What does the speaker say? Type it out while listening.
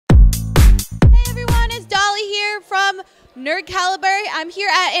here from Nerd Caliber. I'm here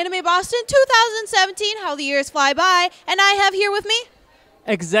at Anime Boston 2017. How the years fly by. And I have here with me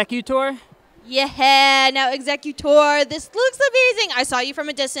EXEGGUTOR. Yeah, now EXEGGUTOR, this looks amazing. I saw you from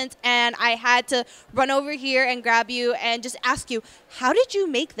a distance and I had to run over here and grab you and just ask you, how did you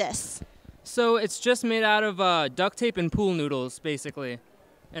make this? So it's just made out of duct tape and pool noodles, basically.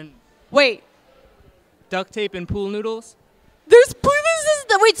 And wait, duct tape and pool noodles?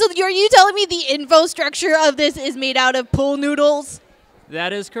 Wait, so are you telling me the info structure of this is made out of pool noodles?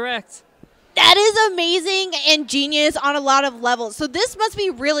 That is correct. That is amazing and genius on a lot of levels. So this must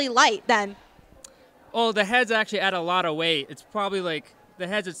be really light then. Oh, the heads actually add a lot of weight. It's probably like, the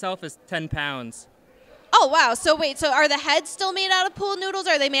heads itself is 10 pounds. Oh, wow. So wait, so are the heads still made out of pool noodles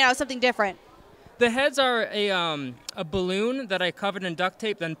or are they made out of something different? The heads are a balloon that I covered in duct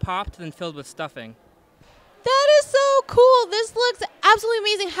tape, then popped, then filled with stuffing. That is so cool. This looks absolutely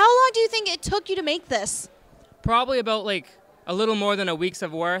amazing. How long do you think it took you to make this? Probably about like a little more than a week's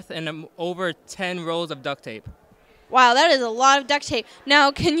of worth and over 10 rolls of duct tape. Wow, that is a lot of duct tape. Now,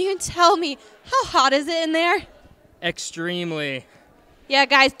 can you tell me, how hot is it in there? Extremely. Yeah,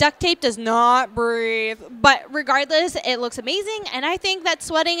 guys, duct tape does not breathe. But regardless, it looks amazing, and I think that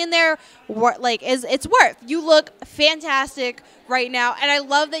sweating in there, it's worth. You look fantastic right now, and I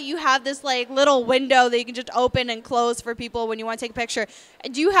love that you have this like little window that you can just open and close for people when you want to take a picture.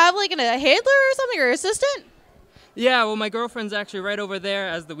 Do you have like a handler or something, or assistant? Yeah, well, my girlfriend's actually right over there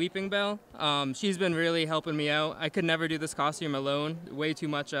as the WEEPINBELL. She's been really helping me out. I could never do this costume alone. Way too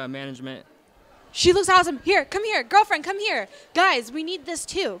much management. She looks awesome. Here, come here. Girlfriend, come here. Guys, we need this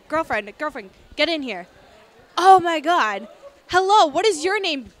too. Girlfriend, get in here. Oh my God. Hello, what is your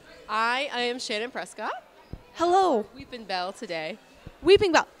name? I am Shannon Prescott. Hello. WEEPINBELL today.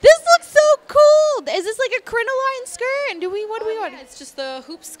 WEEPINBELL. This looks so cool. Is this like a crinoline skirt? And what do we want? Yeah, it's just the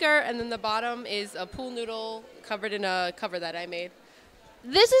hoop skirt, and then the bottom is a pool noodle covered in a cover that I made.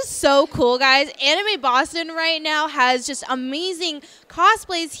 This is so cool, guys. Anime Boston right now has just amazing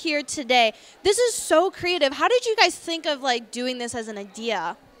cosplays here today. This is so creative. How did you guys think of like doing this as an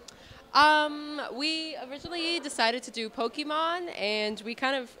idea? We originally decided to do Pokemon, and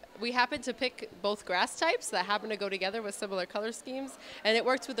we happened to pick both grass types that happen to go together with similar color schemes, and it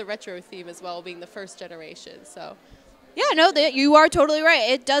worked with the retro theme as well, being the first generation. So, yeah, no, you are totally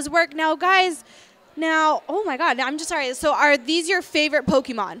right. It does work. Now, guys. Now, oh my God, I'm just sorry. So are these your favorite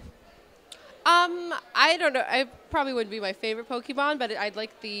Pokemon? I don't know. I probably wouldn't be my favorite Pokemon, but I'd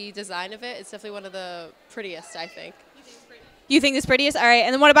like the design of it. It's definitely one of the prettiest, I think. You think it's prettiest? All right.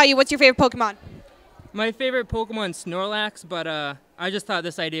 And then what about you? What's your favorite Pokemon? My favorite Pokemon is Snorlax, but I just thought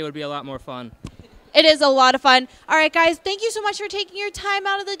this idea would be a lot more fun. It is a lot of fun. All right, guys, thank you so much for taking your time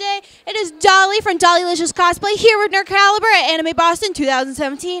out of the day. It is Dolly from Dollilicious Cosplay here with Nerd Caliber at Anime Boston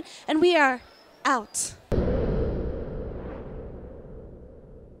 2017, and we are out.